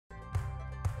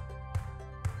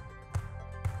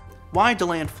Why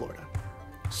DeLand, Florida?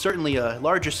 Certainly a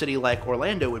larger city like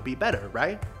Orlando would be better,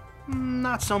 right?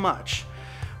 Not so much.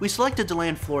 We selected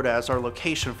DeLand, Florida as our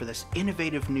location for this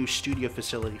innovative new studio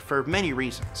facility for many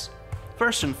reasons.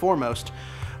 First and foremost,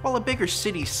 while a bigger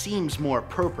city seems more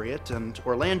appropriate, and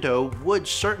Orlando would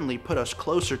certainly put us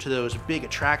closer to those big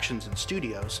attractions and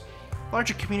studios,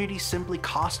 larger communities simply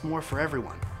cost more for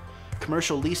everyone.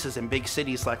 Commercial leases in big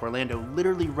cities like Orlando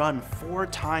literally run 4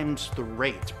 times the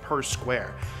rate per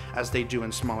square as they do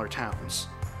in smaller towns.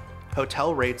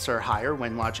 Hotel rates are higher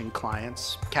when lodging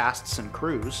clients, casts, and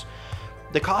crews.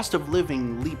 The cost of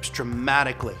living leaps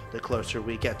dramatically the closer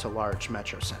we get to large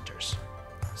metro centers.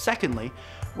 Secondly,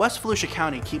 West Volusia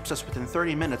County keeps us within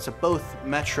 30 minutes of both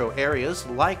metro areas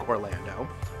like Orlando,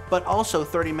 but also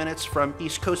 30 minutes from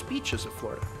East Coast beaches of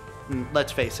Florida. And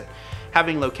let's face it,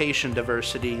 having location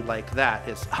diversity like that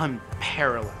is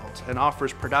unparalleled and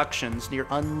offers productions near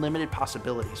unlimited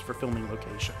possibilities for filming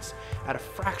locations at a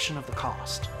fraction of the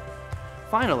cost.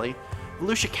 Finally,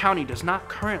 Volusia County does not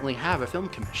currently have a film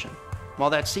commission. While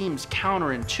that seems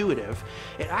counterintuitive,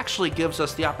 it actually gives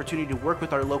us the opportunity to work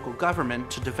with our local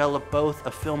government to develop both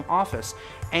a film office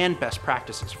and best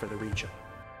practices for the region.